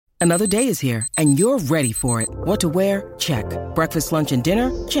Another day is here, and you're ready for it. What to wear? Check. Breakfast, lunch, and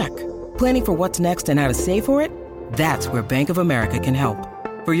dinner? Check. Planning for what's next and how to save for it? That's where Bank of America can help.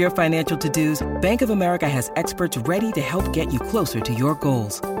 For your financial to-dos, Bank of America has experts ready to help get you closer to your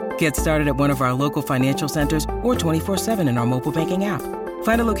goals. Get started at one of our local financial centers or 24/7 in our mobile banking app.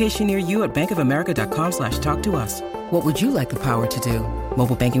 Find a location near you at bankofamerica.com/talktous. What would you like the power to do?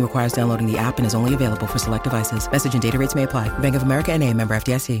 Mobile banking requires downloading the app and is only available for select devices. Message and data rates may apply. Bank of America N.A., member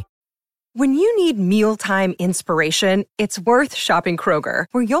FDIC. When you need mealtime inspiration, it's worth shopping Kroger,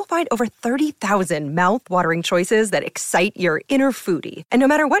 where you'll find over 30,000 mouth-watering choices that excite your inner foodie. And no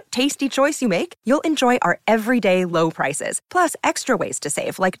matter what tasty choice you make, you'll enjoy our everyday low prices, plus extra ways to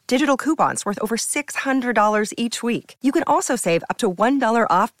save, like digital coupons worth over $600 each week. You can also save up to $1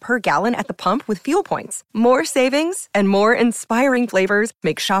 off per gallon at the pump with fuel points. More savings and more inspiring flavors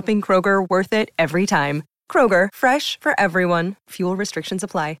make shopping Kroger worth it every time. Kroger, fresh for everyone. Fuel restrictions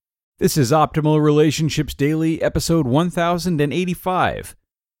apply. This is Optimal Relationships Daily, episode 1085,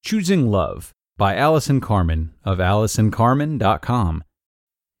 Choosing Love, by Allison Carmen of AllisonCarmen.com.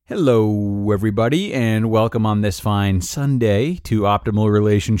 Hello, everybody, and welcome on this fine Sunday to Optimal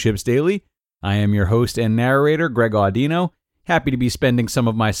Relationships Daily. I am your host and narrator, Greg Audino. Happy to be spending some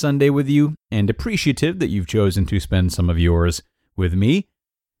of my Sunday with you, and appreciative that you've chosen to spend some of yours with me.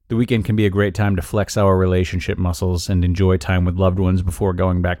 The weekend can be a great time to flex our relationship muscles and enjoy time with loved ones before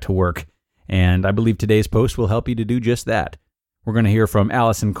going back to work. And I believe today's post will help you to do just that. We're going to hear from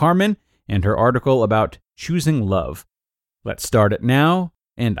Allison Carmen and her article about choosing love. Let's start it now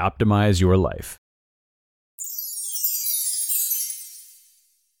and optimize your life.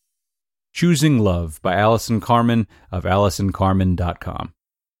 Choosing Love by Allison Carmen of AllisonCarmen.com.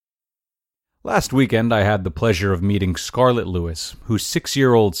 Last weekend, I had the pleasure of meeting Scarlett Lewis, whose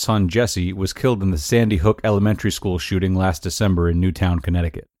 6-year-old son Jesse was killed in the Sandy Hook Elementary School shooting last December in Newtown,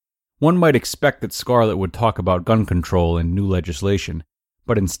 Connecticut. One might expect that Scarlett would talk about gun control and new legislation,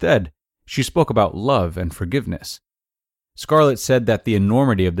 but instead, she spoke about love and forgiveness. Scarlett said that the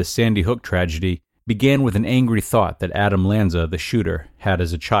enormity of the Sandy Hook tragedy began with an angry thought that Adam Lanza, the shooter, had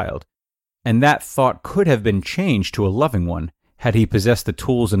as a child, and that thought could have been changed to a loving one had he possessed the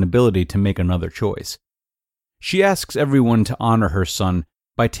tools and ability to make another choice. She asks everyone to honor her son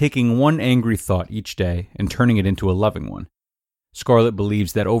by taking one angry thought each day and turning it into a loving one. Scarlett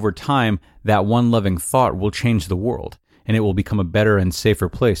believes that over time, that one loving thought will change the world, and it will become a better and safer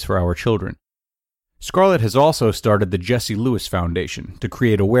place for our children. Scarlett has also started the Jesse Lewis Foundation to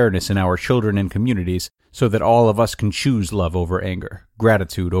create awareness in our children and communities so that all of us can choose love over anger,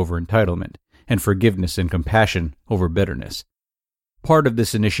 gratitude over entitlement, and forgiveness and compassion over bitterness. Part of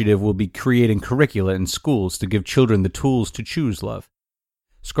this initiative will be creating curricula in schools to give children the tools to choose love.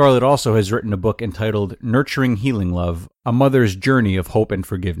 Scarlett also has written a book entitled Nurturing Healing Love, A Mother's Journey of Hope and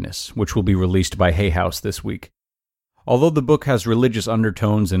Forgiveness, which will be released by Hay House this week. Although the book has religious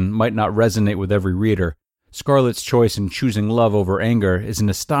undertones and might not resonate with every reader, Scarlett's choice in choosing love over anger is an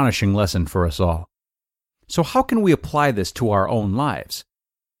astonishing lesson for us all. So how can we apply this to our own lives?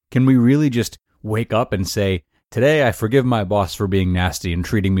 Can we really just wake up and say, "Today I forgive my boss for being nasty and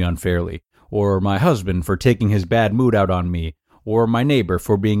treating me unfairly, or my husband for taking his bad mood out on me, or my neighbor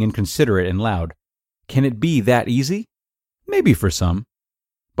for being inconsiderate and loud"? Can it be that easy? Maybe for some.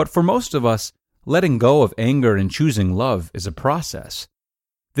 But for most of us, letting go of anger and choosing love is a process.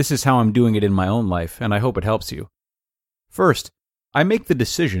 This is how I'm doing it in my own life, and I hope it helps you. First, I make the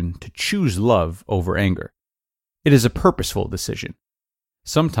decision to choose love over anger. It is a purposeful decision.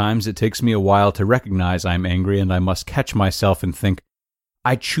 Sometimes it takes me a while to recognize I'm angry and I must catch myself and think,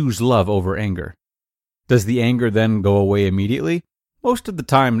 I choose love over anger. Does the anger then go away immediately? Most of the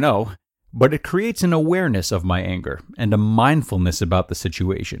time, no, but it creates an awareness of my anger and a mindfulness about the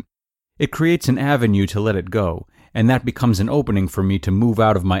situation. It creates an avenue to let it go, and that becomes an opening for me to move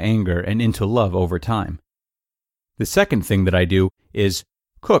out of my anger and into love over time. The second thing that I do is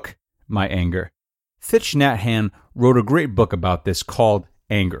cook my anger. Thich Nhat Hanh wrote a great book about this called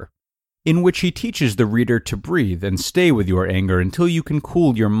Anger, in which he teaches the reader to breathe and stay with your anger until you can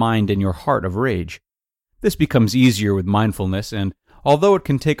cool your mind and your heart of rage. This becomes easier with mindfulness, and although it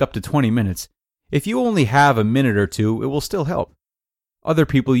can take up to 20 minutes, if you only have a minute or two, it will still help. Other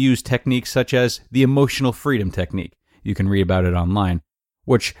people use techniques such as the emotional freedom technique. You can read about it online,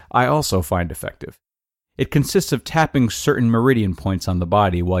 which I also find effective. It consists of tapping certain meridian points on the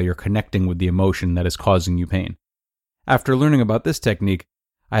body while you're connecting with the emotion that is causing you pain. After learning about this technique,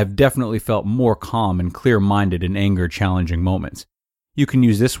 I have definitely felt more calm and clear-minded in anger-challenging moments. You can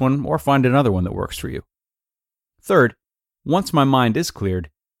use this one or find another one that works for you. Third, once my mind is cleared,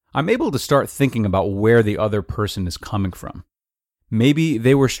 I'm able to start thinking about where the other person is coming from. Maybe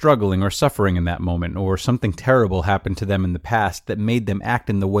they were struggling or suffering in that moment, or something terrible happened to them in the past that made them act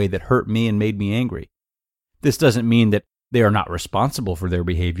in the way that hurt me and made me angry. This doesn't mean that they are not responsible for their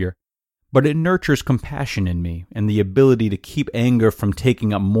behavior, but it nurtures compassion in me and the ability to keep anger from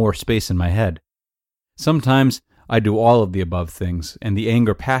taking up more space in my head. Sometimes I do all of the above things, and the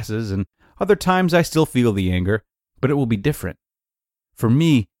anger passes, and other times I still feel the anger, but it will be different. For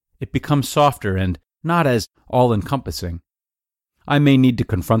me, it becomes softer and not as all-encompassing. I may need to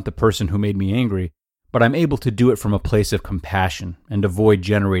confront the person who made me angry, but I'm able to do it from a place of compassion and avoid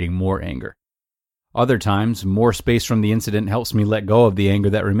generating more anger. Other times, more space from the incident helps me let go of the anger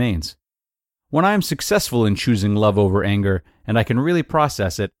that remains. When I am successful in choosing love over anger and I can really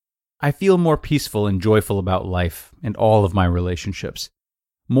process it, I feel more peaceful and joyful about life and all of my relationships.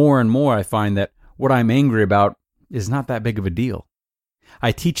 More and more I find that what I'm angry about is not that big of a deal.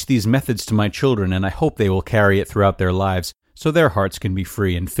 I teach these methods to my children, and I hope they will carry it throughout their lives so their hearts can be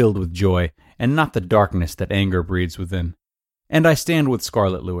free and filled with joy and not the darkness that anger breeds within. And I stand with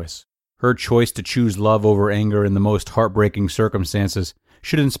Scarlett Lewis. Her choice to choose love over anger in the most heartbreaking circumstances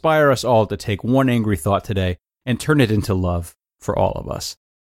should inspire us all to take one angry thought today and turn it into love for all of us.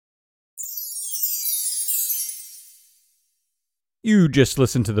 You just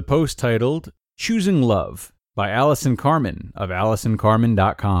listened to the post titled Choosing Love by Allison Carmen of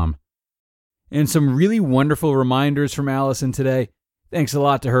AllisonCarmen.com. And some really wonderful reminders from Allison today. Thanks a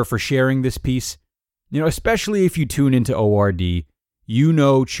lot to her for sharing this piece. Especially if you tune into ORD, you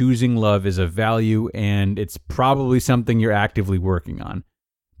know choosing love is a value and it's probably something you're actively working on.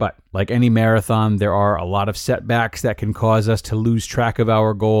 But like any marathon, there are a lot of setbacks that can cause us to lose track of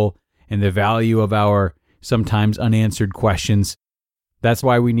our goal and the value of our sometimes unanswered questions. That's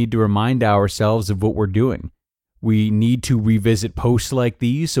why we need to remind ourselves of what we're doing. We need to revisit posts like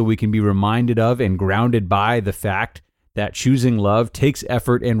these so we can be reminded of and grounded by the fact that choosing love takes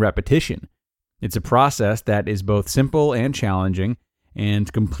effort and repetition. It's a process that is both simple and challenging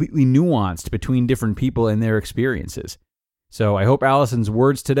and completely nuanced between different people and their experiences. So I hope Allison's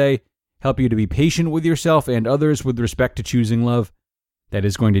words today help you to be patient with yourself and others with respect to choosing love. That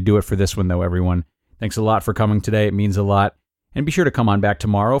is going to do it for this one, though, everyone. Thanks a lot for coming today. It means a lot. And be sure to come on back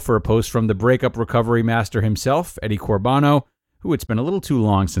tomorrow for a post from the breakup recovery master himself, Eddie Corbano, who it's been a little too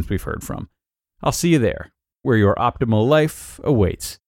long since we've heard from. I'll see you there, where your optimal life awaits.